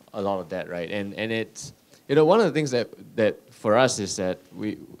with a lot of that, right? And it's, you know, one of the things that for us is that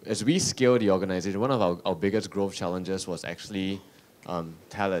as we scale the organization, one of our biggest growth challenges was actually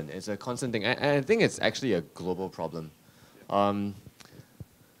talent. It's a constant thing, and I think it's actually a global problem. And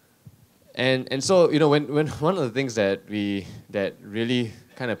so, you know, when one of the things that really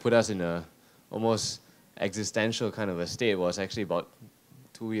kind of put us in a almost existential kind of a state was actually about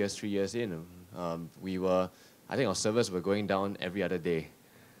 2 years, 3 years in. I think our servers were going down every other day.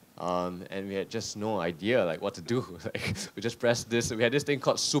 And we had just no idea like what to do. Like, we just pressed this. We had this thing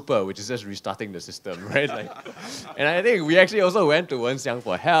called Super, which is just restarting the system, right? Like, and I think we actually also went to Wenxiang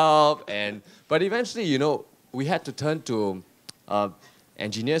for help. But eventually, you know, we had to turn to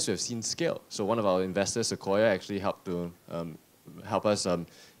engineers who have seen scale. So one of our investors, Sequoia, actually helped to help us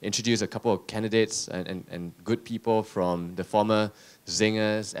introduce a couple of candidates and good people from the former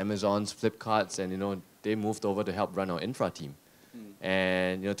Zingers, Amazons, Flipkarts, and you know, they moved over to help run our infra team.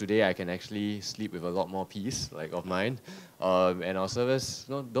 And you know, today I can actually sleep with a lot more peace, like of mind, and our servers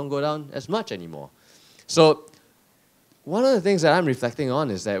don't go down as much anymore. So one of the things that I'm reflecting on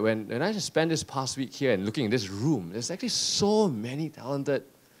is that when I just spent this past week here and looking in this room, there's actually so many talented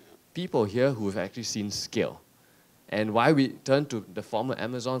people here who have actually seen scale. And why we turned to the former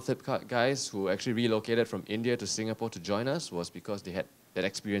Amazon Flipkart guys who actually relocated from India to Singapore to join us was because they had that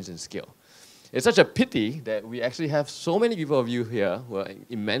experience in scale. It's such a pity that we actually have so many people of you here who are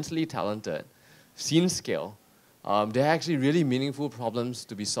immensely talented, seen scale. They're actually really meaningful problems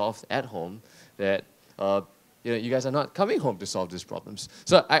to be solved at home that you know, you guys are not coming home to solve these problems.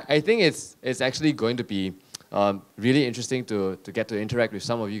 So I think it's actually going to be really interesting to get to interact with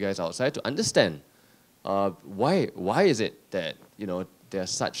some of you guys outside to understand why is it that, you know, there are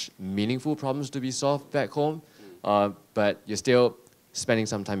such meaningful problems to be solved back home, but you're still spending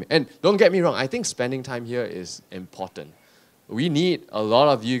some time. And don't get me wrong, I think spending time here is important. We need a lot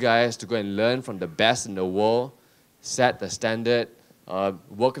of you guys to go and learn from the best in the world, set the standard,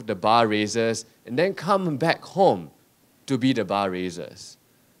 work with the bar raisers, and then come back home to be the bar raisers,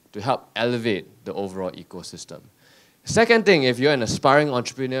 to help elevate the overall ecosystem. Second thing, if you're an aspiring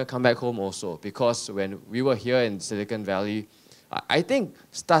entrepreneur, come back home also, because when we were here in Silicon Valley, I think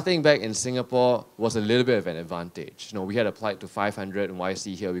starting back in Singapore was a little bit of an advantage. You know, we had applied to 500 and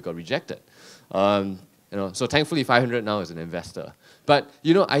YC here, we got rejected. You know, so thankfully 500 now is an investor. But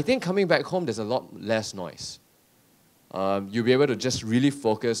you know, I think coming back home, there's a lot less noise. You'll be able to just really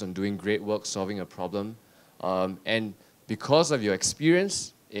focus on doing great work, solving a problem. And because of your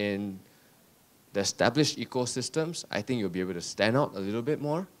experience in the established ecosystems, I think you'll be able to stand out a little bit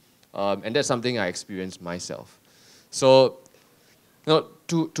more. And that's something I experienced myself. So, you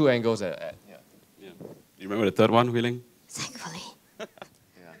know, two angles at yeah. You remember the third one, Ling? Thankfully. Yeah.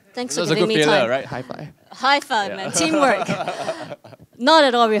 Thanks That for was a giving good me failure, time. right? High five. High five, Yeah. man. Teamwork. Not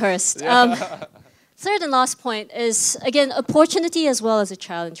at all rehearsed. Third and last point is, again, opportunity as well as a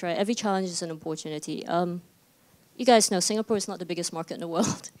challenge, right? Every challenge is an opportunity. You guys know Singapore is not the biggest market in the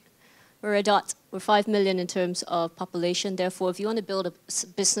world. We're a dot. We're 5 million in terms of population. Therefore, if you want to build a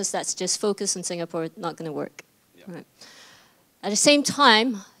business that's just focused in Singapore, it's not going to work. Yeah. Right. At the same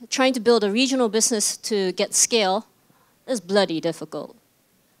time, trying to build a regional business to get scale is bloody difficult.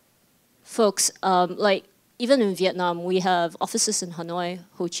 Folks, like even in Vietnam, we have offices in Hanoi,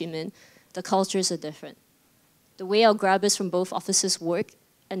 Ho Chi Minh. The cultures are different. The way our grabbers from both offices work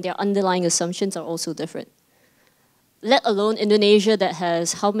and their underlying assumptions are also different. let alone Indonesia that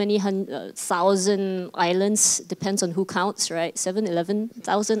has how many thousand islands, depends on who counts, right? 7,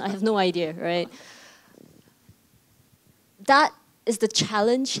 11,000, I have no idea, right? That is the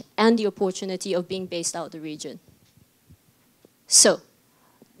challenge and the opportunity of being based out of the region. So,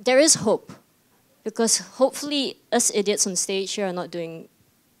 there is hope, because hopefully us idiots on stage here are not doing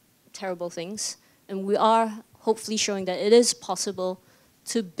terrible things, and we are hopefully showing that it is possible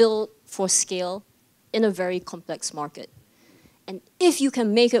to build for scale in a very complex market. And if you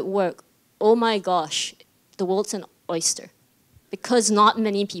can make it work, oh my gosh, the world's an oyster, because not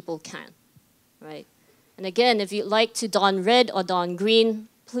many people can, right? And again, if you'd like to don red or don green,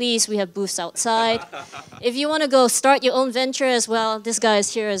 please, we have booths outside. If you want to go start your own venture as well, this guy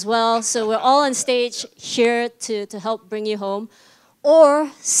is here as well. So we're all on stage here to help bring you home. Or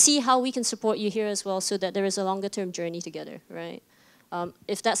see how we can support you here as well so that there is a longer term journey together, right?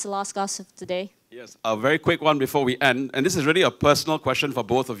 If that's the last gossip of today. Yes, a very quick one before we end. And this is really a personal question for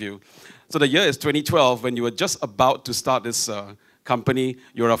both of you. So the year is 2012, when you were just about to start this company.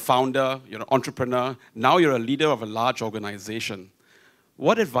 You're a founder, you're an entrepreneur. Now you're a leader of a large organization.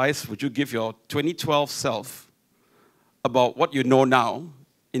 What advice would you give your 2012 self about what you know now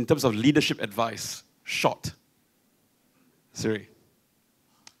in terms of leadership advice? Short. Siri.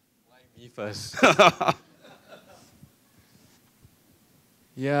 Why me first?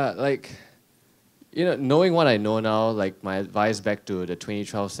 Yeah, like, you know, knowing what I know now, like my advice back to the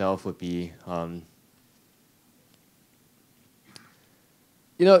 2012 self would be,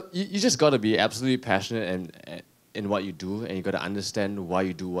 you know, you just got to be absolutely passionate in what you do, and you got to understand why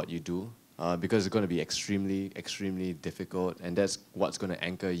you do what you do, because it's going to be extremely, extremely difficult, and that's what's going to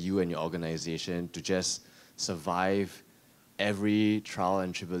anchor you and your organization to just survive every trial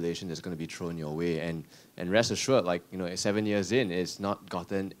and tribulation that's going to be thrown your way. And rest assured, like, you know, 7 years in, it's not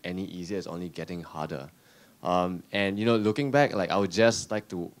gotten any easier, it's only getting harder. And, you know, looking back, like, I would just like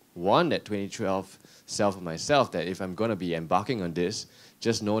to warn that 2012 self of myself that if I'm going to be embarking on this,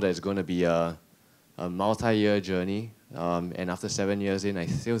 just know that it's going to be a multi-year journey. And after 7 years in, I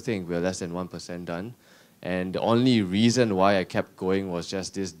still think we're less than 1% done. And the only reason why I kept going was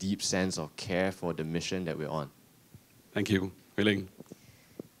just this deep sense of care for the mission that we're on. Thank you. Ling.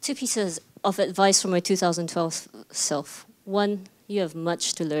 2 pieces of advice from my 2012 self. 1, you have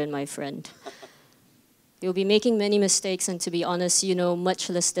much to learn, my friend. You'll be making many mistakes, and to be honest, you know much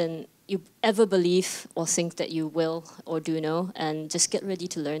less than you ever believe or think that you will or do know. And just get ready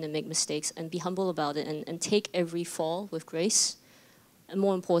to learn and make mistakes and be humble about it, and take every fall with grace. And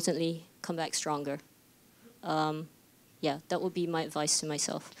more importantly, come back stronger. Yeah, that would be my advice to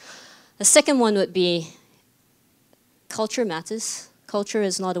myself. The second one would be, culture matters. Culture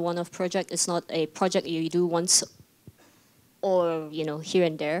is not a one-off project. It's not a project you do once or, you know, here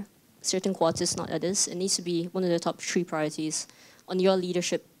and there. Certain quarters, not others. It needs to be one of the top 3 priorities on your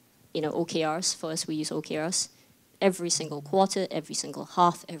leadership, you know, OKRs. For us, we use OKRs. Every single quarter, every single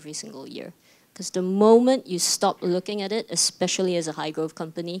half, every single year. Because the moment you stop looking at it, especially as a high-growth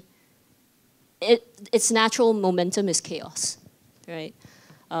company, its natural momentum is chaos, right?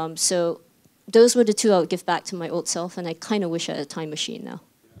 So those were the 2 I would give back to my old self, and I kind of wish I had a time machine now.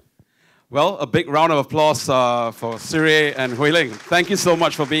 Well, a big round of applause for Siri and Hooi Ling. Thank you so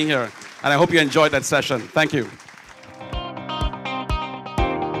much for being here, and I hope you enjoyed that session. Thank you.